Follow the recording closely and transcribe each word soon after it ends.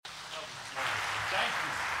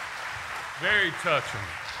Very touching.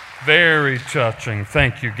 Very touching.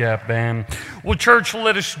 Thank you, Gap Band. Well, church,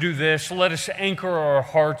 let us do this. Let us anchor our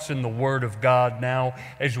hearts in the Word of God now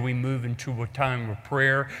as we move into a time of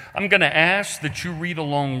prayer. I'm going to ask that you read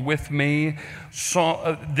along with me.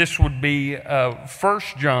 So, this would be 1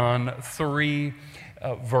 John 3,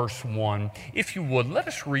 verse 1. If you would, let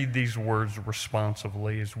us read these words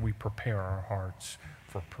responsively as we prepare our hearts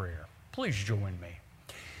for prayer. Please join me.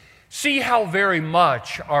 See how very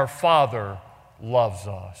much our Father loves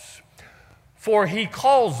us, for He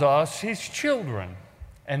calls us His children,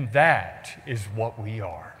 and that is what we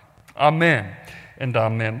are. Amen and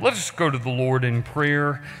amen. Let us go to the Lord in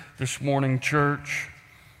prayer this morning, church,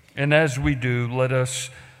 and as we do, let us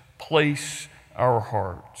place our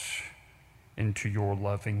hearts into your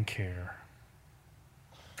loving care.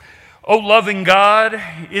 O loving God,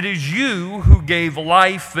 it is you who gave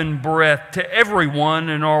life and breath to everyone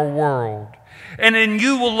in our world, and in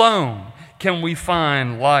you alone can we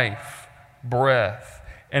find life, breath,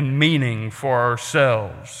 and meaning for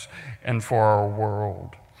ourselves and for our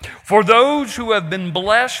world. For those who have been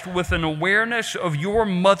blessed with an awareness of your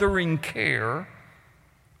mothering care,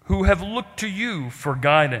 who have looked to you for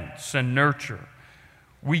guidance and nurture,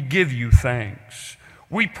 we give you thanks.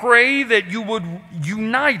 We pray that you would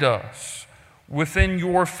unite us within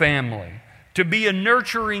your family to be a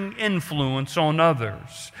nurturing influence on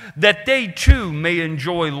others, that they too may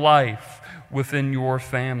enjoy life within your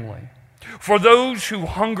family. For those who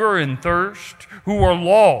hunger and thirst, who are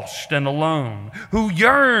lost and alone, who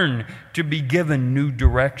yearn to be given new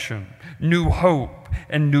direction, new hope,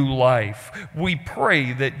 and new life, we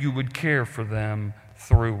pray that you would care for them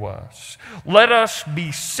through us. Let us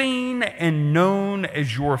be seen and known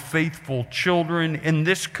as your faithful children in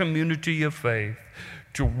this community of faith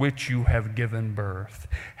to which you have given birth.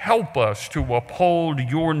 Help us to uphold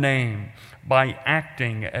your name by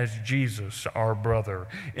acting as Jesus, our brother,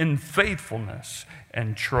 in faithfulness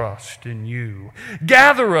and trust in you.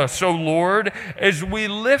 Gather us, O Lord, as we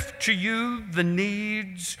lift to you the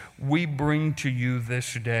needs we bring to you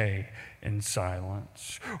this day in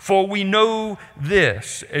silence. For we know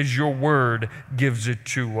this as your word gives it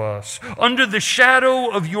to us. Under the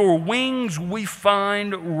shadow of your wings we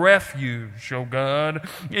find refuge, O God.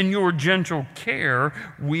 In your gentle care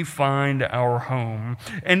we find our home.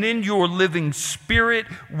 And in your living spirit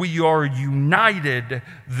we are united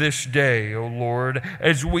this day, O Lord,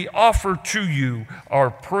 as we offer to you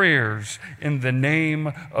our prayers in the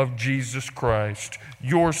name of Jesus Christ,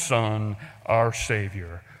 your Son, our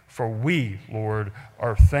Savior. For we, Lord,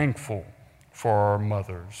 are thankful for our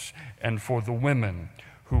mothers and for the women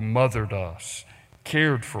who mothered us,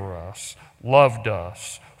 cared for us, loved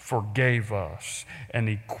us, forgave us, and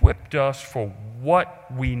equipped us for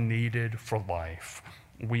what we needed for life.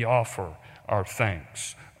 We offer our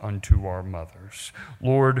thanks unto our mothers.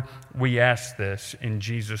 Lord, we ask this in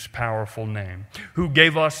Jesus' powerful name, who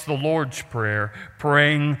gave us the Lord's Prayer,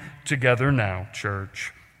 praying together now,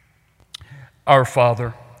 church. Our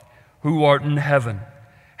Father, who art in heaven,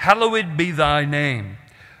 hallowed be thy name.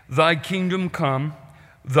 Thy kingdom come,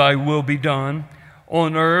 thy will be done,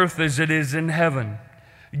 on earth as it is in heaven.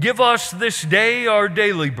 Give us this day our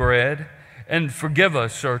daily bread, and forgive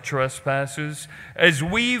us our trespasses, as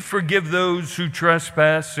we forgive those who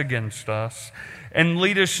trespass against us. And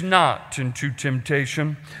lead us not into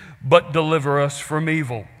temptation, but deliver us from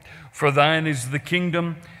evil. For thine is the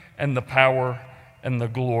kingdom, and the power, and the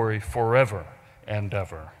glory forever and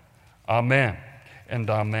ever. Amen and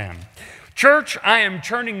amen. Church, I am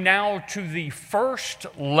turning now to the first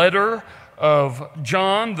letter of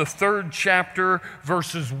John, the 3rd chapter,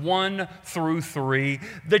 verses 1 through 3.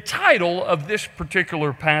 The title of this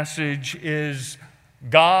particular passage is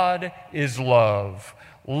God is Love,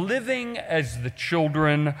 Living as the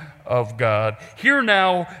Children of God. Hear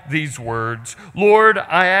now these words. Lord,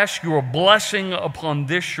 I ask your blessing upon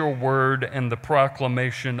this your word and the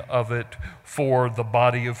proclamation of it for the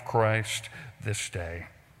body of Christ this day.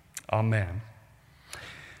 Amen.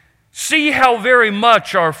 See how very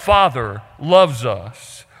much our Father loves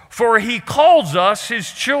us, for He calls us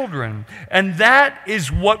His children, and that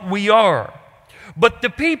is what we are. But the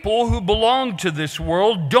people who belong to this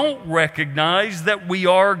world don't recognize that we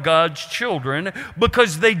are God's children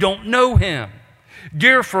because they don't know Him.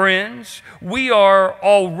 Dear friends, we are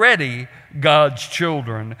already God's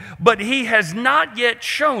children, but He has not yet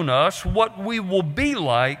shown us what we will be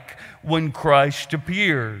like when Christ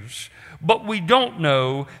appears. But we don't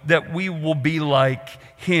know that we will be like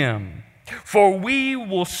Him, for we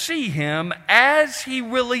will see Him as He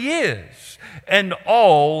really is, and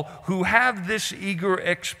all who have this eager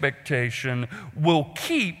expectation will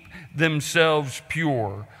keep themselves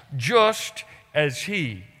pure, just as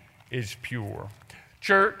he is pure.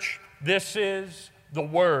 Church, this is the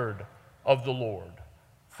word of the Lord.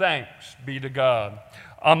 Thanks be to God.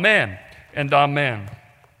 Amen and amen.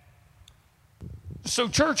 So,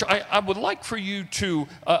 church, I would like for you to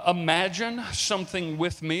imagine something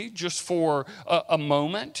with me just for a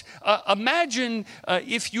moment. Imagine,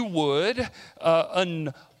 if you would,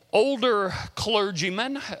 an older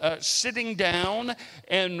clergyman sitting down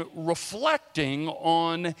and reflecting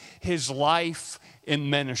on his life in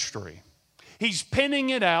ministry. He's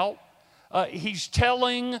penning it out. He's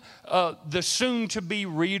telling the soon-to-be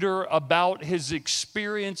reader about his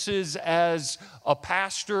experiences as a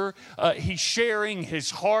pastor. He's sharing his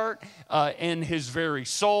heart and his very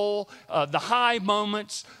soul, the high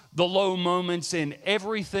moments, the low moments, and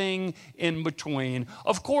everything in between.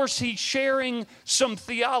 Of course, he's sharing some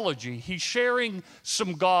theology. He's sharing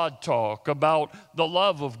some God talk about the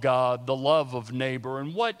love of God, the love of neighbor,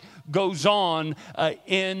 and what goes on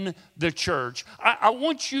in the church. I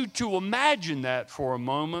want you to imagine that for a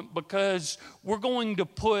moment, because we're going to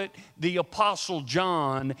put the Apostle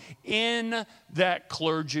John in that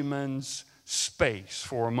clergyman's space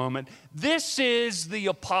for a moment. This is the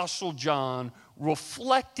Apostle John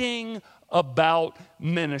reflecting about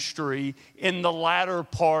ministry in the latter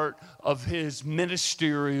part of his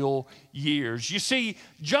ministerial years. You see,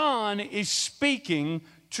 John is speaking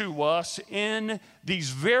to us in these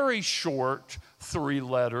very short 3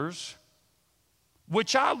 letters,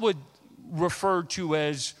 which I would refer to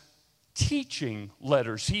as teaching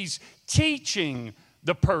letters. He's teaching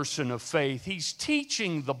the person of faith. He's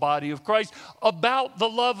teaching the body of Christ about the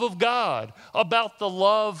love of God, about the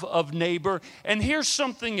love of neighbor. And here's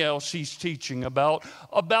something else he's teaching about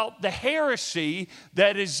the heresy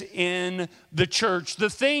that is in the church, the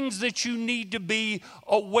things that you need to be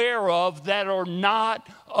aware of that are not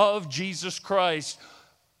of Jesus Christ.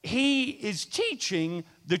 He is teaching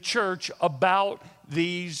the church about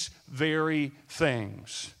these very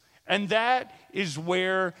things. And that is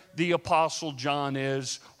where the Apostle John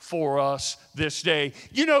is for us this day.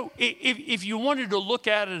 You know, if you wanted to look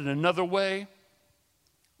at it another way,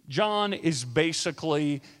 John is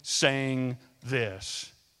basically saying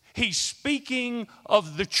this. He's speaking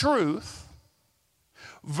of the truth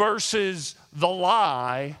versus the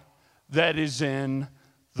lie that is in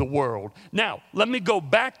the world. Now, let me go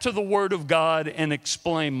back to the Word of God and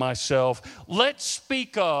explain myself. Let's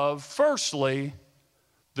speak of, firstly,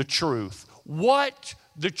 the truth. What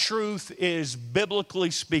the truth is,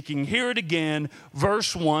 biblically speaking. Hear it again,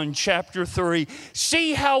 verse 1, chapter 3.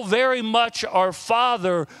 See how very much our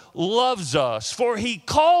Father loves us, for He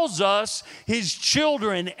calls us His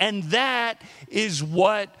children, and that is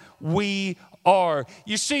what we are.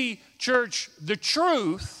 You see, church, the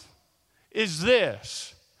truth is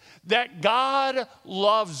this, that God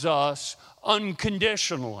loves us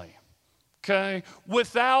unconditionally. Okay,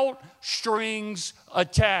 without strings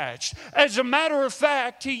attached. As a matter of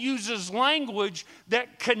fact, he uses language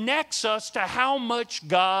that connects us to how much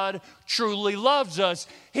God truly loves us.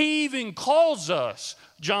 He even calls us,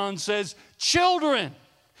 John says, children.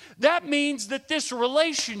 That means that this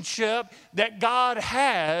relationship that God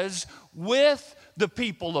has with the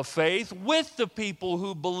people of faith, with the people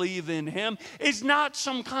who believe in Him, is not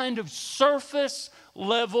some kind of surface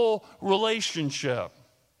level relationship.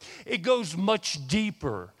 It goes much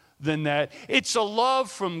deeper than that. It's a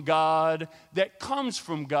love from God that comes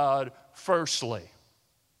from God firstly,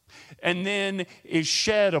 and then is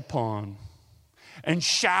shed upon and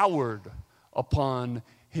showered upon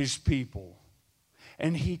His people.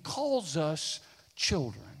 And He calls us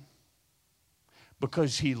children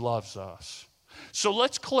because He loves us. So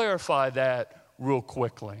let's clarify that real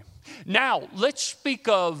quickly. Now, let's speak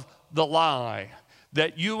of the lie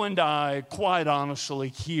that you and I, quite honestly,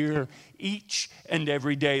 hear each and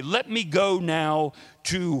every day. Let me go now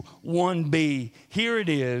to 1b. Here it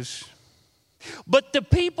is. But the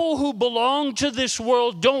people who belong to this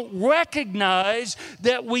world don't recognize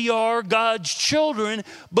that we are God's children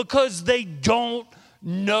because they don't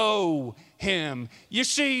know Him. You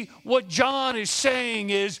see, what John is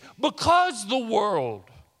saying is, because the world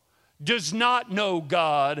does not know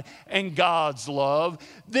God and God's love,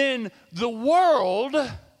 then the world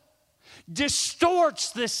distorts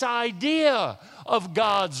this idea of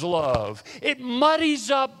God's love. It muddies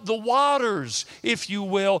up the waters, if you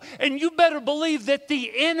will. And you better believe that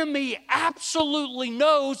the enemy absolutely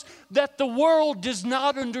knows that the world does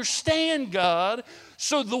not understand God.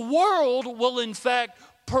 So the world will, in fact,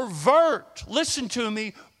 pervert, listen to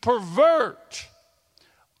me, pervert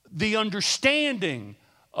the understanding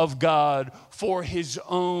of God for His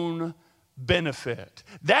own benefit.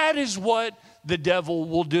 That is what the devil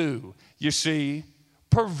will do, you see.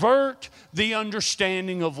 Pervert the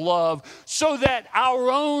understanding of love so that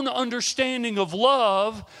our own understanding of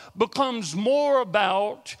love becomes more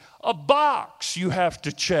about a box you have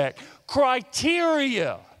to check,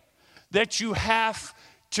 criteria that you have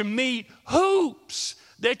to meet, hoops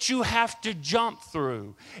that you have to jump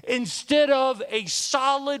through, instead of a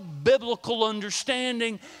solid biblical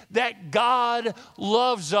understanding that God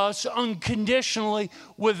loves us unconditionally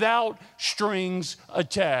without strings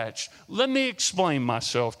attached. Let me explain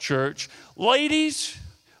myself, church. Ladies,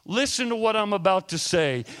 listen to what I'm about to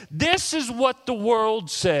say. This is what the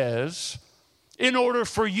world says in order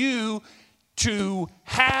for you to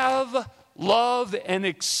have love and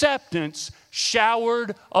acceptance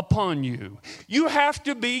showered upon you. You have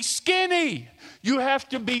to be skinny. You have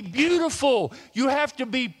to be beautiful. You have to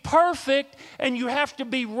be perfect. And you have to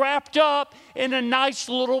be wrapped up in a nice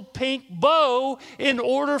little pink bow in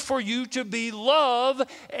order for you to be loved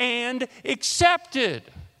and accepted.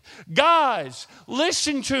 Guys,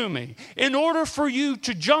 listen to me. In order for you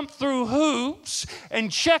to jump through hoops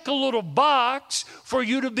and check a little box for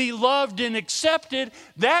you to be loved and accepted,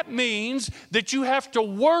 that means that you have to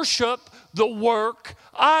worship the work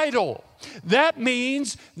idol. That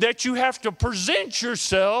means that you have to present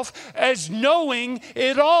yourself as knowing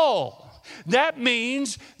it all. That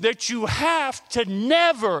means that you have to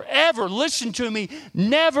never, ever, listen to me,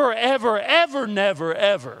 never, ever, ever, never,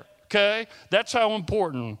 ever, okay? That's how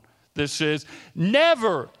important this is.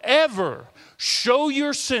 Never, ever show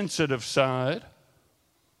your sensitive side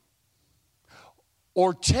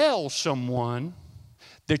or tell someone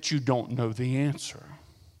that you don't know the answer.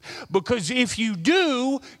 Because if you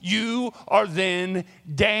do, you are then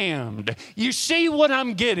damned. You see what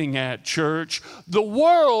I'm getting at, church? The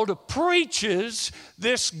world preaches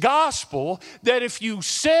this gospel that if you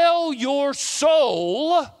sell your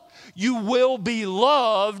soul, you will be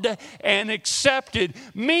loved and accepted.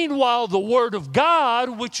 Meanwhile, the Word of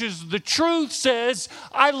God, which is the truth, says,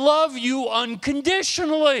 I love you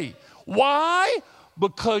unconditionally. Why?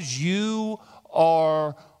 Because you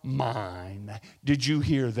are mine. Did you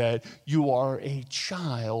hear that? You are a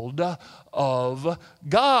child of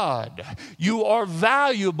God. You are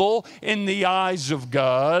valuable in the eyes of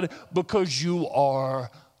God because you are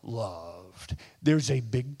loved. There's a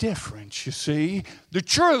big difference, you see. The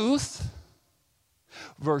truth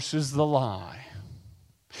versus the lie.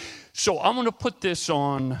 So I'm going to put this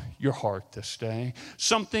on your heart this day.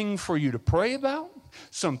 Something for you to pray about.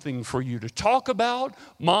 Something for you to talk about.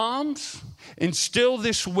 Moms, instill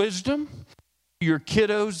this wisdom in your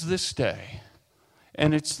kiddos this day.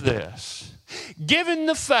 And it's this. Given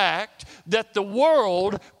the fact that the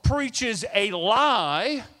world preaches a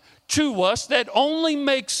lie to us that only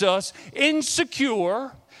makes us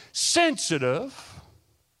insecure, sensitive,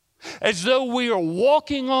 as though we are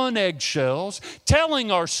walking on eggshells,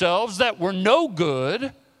 telling ourselves that we're no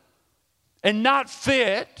good and not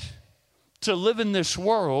fit to live in this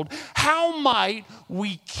world, how might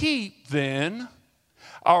we keep then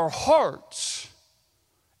our hearts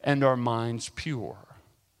and our minds pure?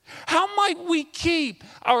 How might we keep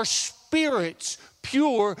our spirits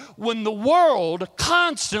pure when the world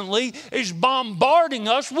constantly is bombarding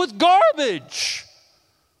us with garbage?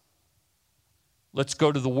 Let's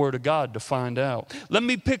go to the Word of God to find out. Let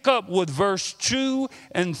me pick up with verse 2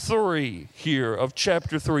 and 3 here of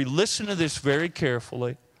chapter 3. Listen to this very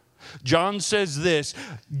carefully. John says this,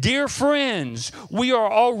 dear friends, we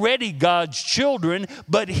are already God's children,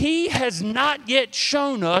 but He has not yet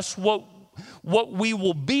shown us what we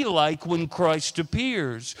will be like when Christ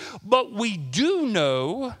appears. But we do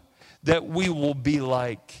know that we will be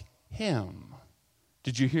like Him.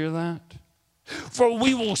 Did you hear that? For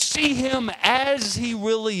we will see Him as He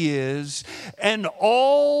really is, and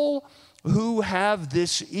all who have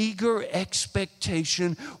this eager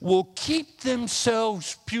expectation will keep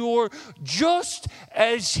themselves pure just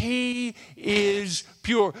as He is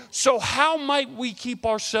pure. So how might we keep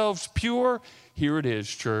ourselves pure? Here it is,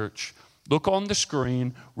 church. Look on the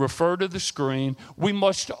screen, refer to the screen. We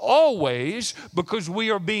must always, because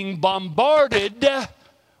we are being bombarded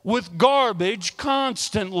with garbage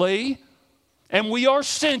constantly, and we are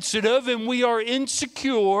sensitive and we are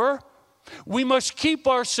insecure, we must keep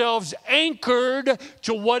ourselves anchored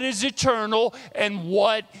to what is eternal and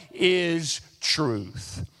what is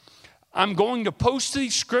truth. I'm going to post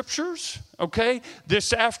these scriptures, okay,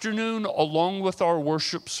 this afternoon along with our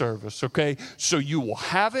worship service, okay? So you will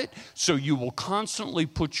have it, so you will constantly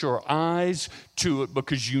put your eyes to it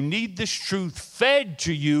because you need this truth fed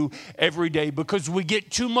to you every day because we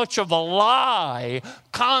get too much of a lie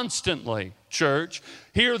constantly, church.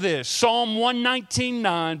 Hear this, Psalm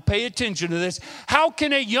 119:9, pay attention to this. How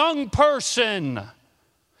can a young person,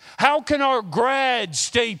 how can our grads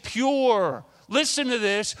stay pure? Listen to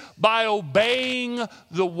this, by obeying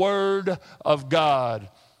the word of God.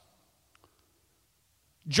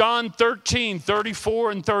 John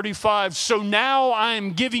 13:34 and 35. So now I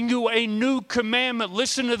am giving you a new commandment.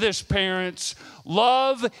 Listen to this, parents.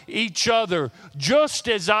 Love each other. Just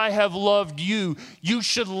as I have loved you, you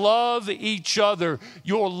should love each other.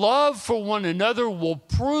 Your love for one another will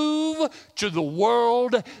prove to the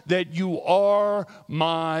world that you are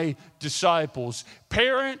my disciples.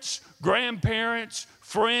 Parents, grandparents,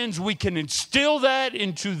 friends, we can instill that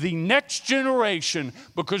into the next generation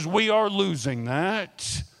because we are losing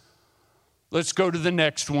that. Let's go to the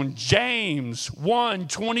next one. James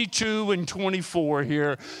 1:22 and 24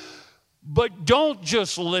 here. But don't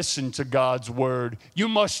just listen to God's word. You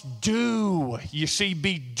must do. You see,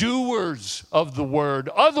 be doers of the word.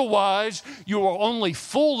 Otherwise, you are only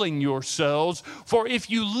fooling yourselves. For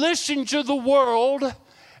if you listen to the world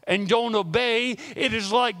and don't obey, it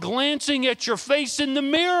is like glancing at your face in the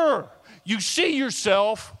mirror. You see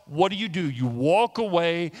yourself, what do? You walk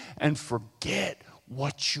away and forget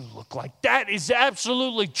what you look like. That is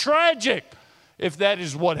absolutely tragic if that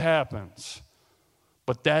is what happens.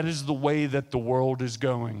 But that is the way that the world is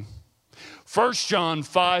going. 1 John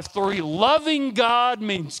 5:3, loving God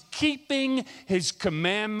means keeping his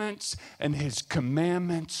commandments, and his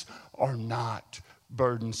commandments are not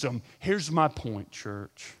burdensome. Here's my point,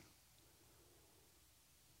 church.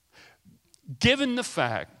 Given the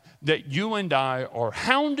fact that you and I are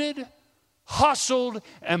hounded, hustled,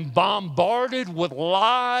 and bombarded with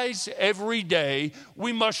lies every day,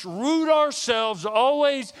 we must root ourselves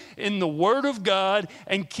always in the Word of God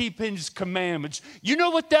and keep his commandments. You know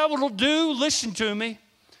what that will do? Listen to me.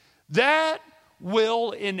 That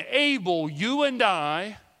will enable you and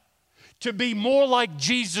I to be more like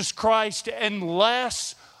Jesus Christ and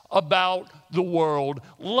less about the world,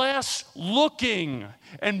 less looking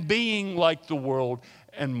and being like the world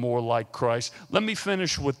and more like Christ. Let me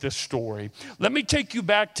finish with this story. Let me take you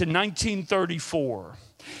back to 1934.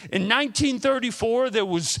 In 1934, there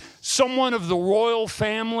was someone of the royal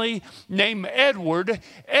family named Edward.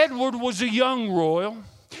 Edward was a young royal.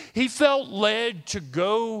 He felt led to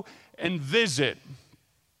go and visit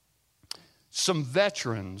some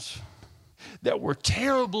veterans that were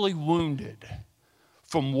terribly wounded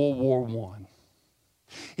from World War I.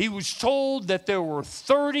 He was told that there were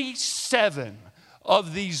 37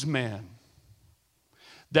 of these men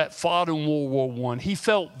that fought in World War I. He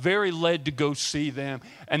felt very led to go see them,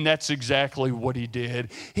 and that's exactly what he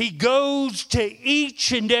did. He goes to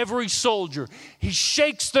each and every soldier. He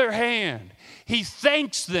shakes their hand. He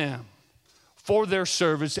thanks them for their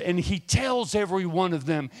service, and he tells every one of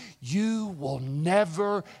them, you will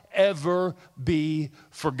never, ever be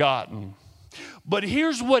forgotten. But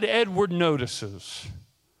here's what Edward notices,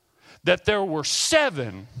 that there were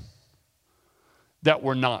 7 that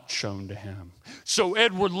were not shown to him. So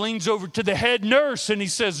Edward leans over to the head nurse and he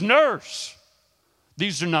says, nurse,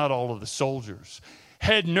 these are not all of the soldiers.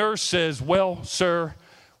 Head nurse says, well, sir,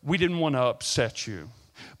 we didn't want to upset you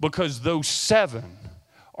because those 7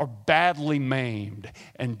 are badly maimed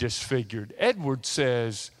and disfigured. Edward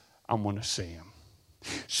says, I want to see them.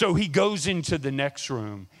 So he goes into the next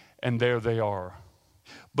room and there they are.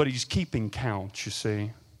 But he's keeping count, you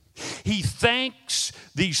see. He thanks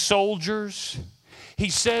these soldiers. He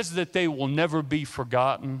says that they will never be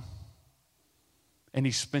forgotten. And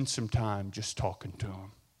he spends some time just talking to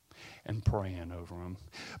them and praying over them.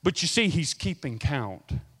 But you see, he's keeping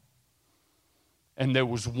count. And there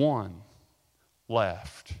was one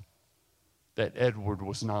left that Edward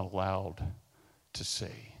was not allowed to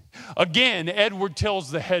see. Again, Edward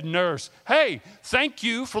tells the head nurse, hey, thank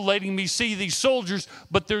you for letting me see these soldiers,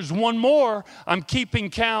 but there's one more. I'm keeping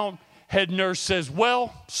count. Head nurse says,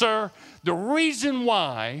 well, sir, the reason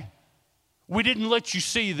why we didn't let you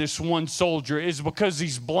see this one soldier is because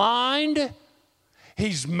he's blind,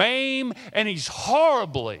 he's maimed, and he's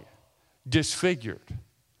horribly disfigured.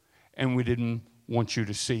 And we didn't want you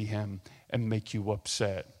to see him and make you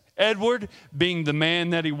upset. Edward, being the man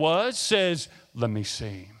that he was, says, let me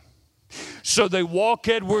see him. So they walk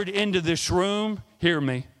Edward into this room. Hear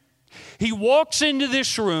me. He walks into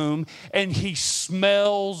this room and he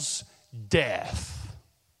smells death.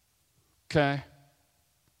 Okay?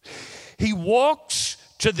 he walks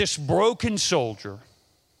to this broken soldier.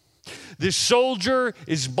 This soldier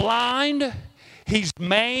is blind, he's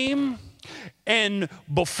maimed, and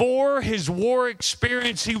before his war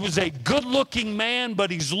experience, he was a good-looking man,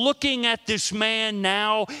 but he's looking at this man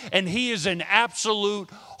now, and he is an absolute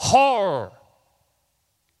horror.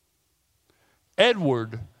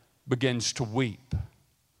 Edward begins to weep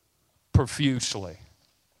profusely.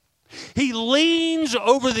 He leans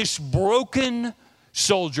over this broken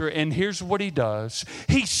soldier, and here's what he does.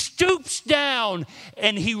 He stoops down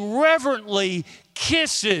and he reverently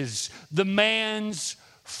kisses the man's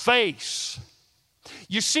face.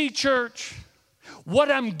 You see, church, what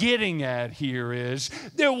I'm getting at here is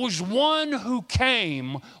there was one who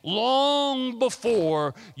came long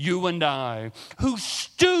before you and I, who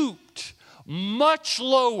stooped much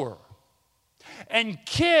lower and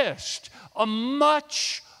kissed a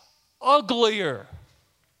much uglier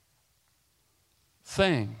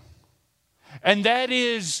thing. And that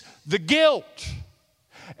is the guilt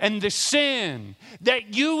and the sin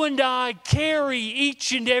that you and I carry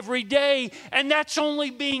each and every day. And that's only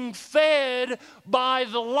being fed by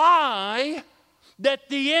the lie that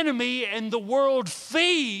the enemy and the world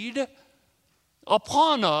feed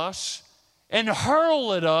upon us and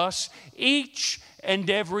hurl at us each and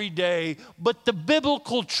every day. But the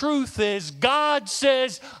biblical truth is God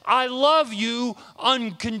says, I love you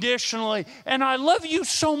unconditionally. And I love you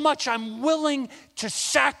so much, I'm willing to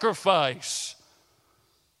sacrifice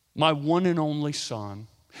my one and only Son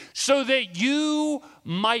so that you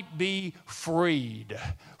might be freed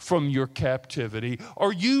from your captivity.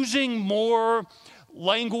 Or using more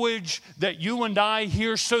language that you and I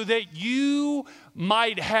hear, so that you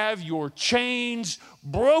might have your chains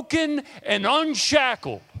broken and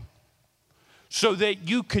unshackled, so that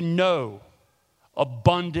you can know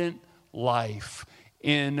abundant life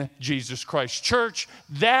in Jesus Christ. Church,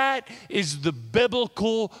 that is the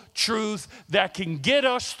biblical truth that can get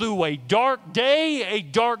us through a dark day, a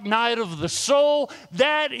dark night of the soul.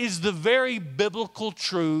 That is the very biblical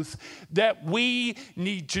truth that we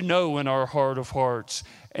need to know in our heart of hearts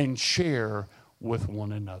and share with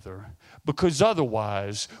one another. Because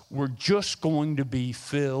otherwise, we're just going to be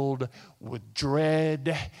filled with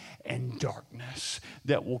dread and darkness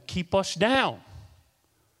that will keep us down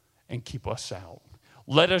and keep us out.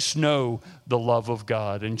 Let us know the love of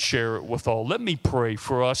God and share it with all. Let me pray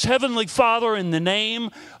for us. Heavenly Father, in the name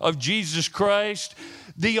of Jesus Christ,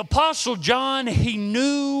 the Apostle John, he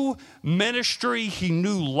knew ministry, he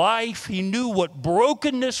knew life, he knew what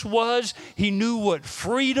brokenness was, he knew what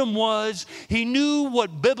freedom was, he knew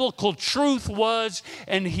what biblical truth was,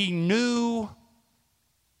 and he knew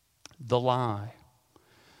the lie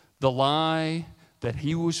that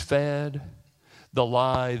he was fed, the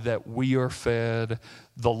lie that we are fed,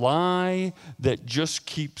 the lie that just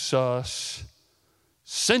keeps us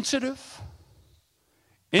sensitive,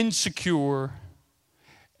 insecure,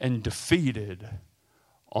 and defeated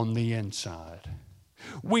on the inside.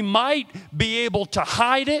 We might be able to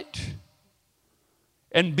hide it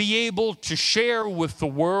and be able to share with the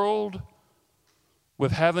world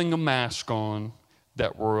with having a mask on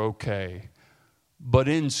that we're okay. But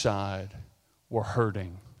inside, we're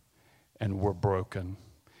hurting and we're broken.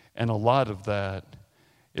 And a lot of that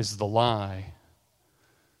is the lie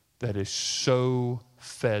that is so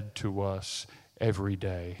fed to us every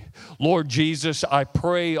day. Lord Jesus, I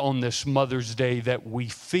pray on this Mother's Day that we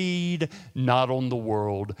feed not on the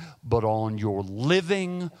world, but on your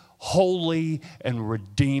living, holy, and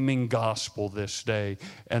redeeming gospel this day,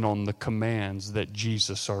 and on the commands that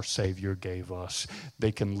Jesus, our Savior, gave us.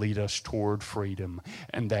 They can lead us toward freedom,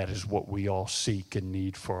 and that is what we all seek and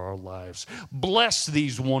need for our lives. Bless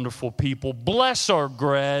these wonderful people. Bless our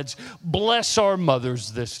grads. Bless our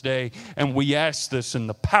mothers this day, and we ask this in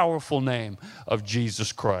the powerful name of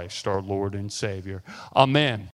Jesus Christ, our Lord and Savior. Amen.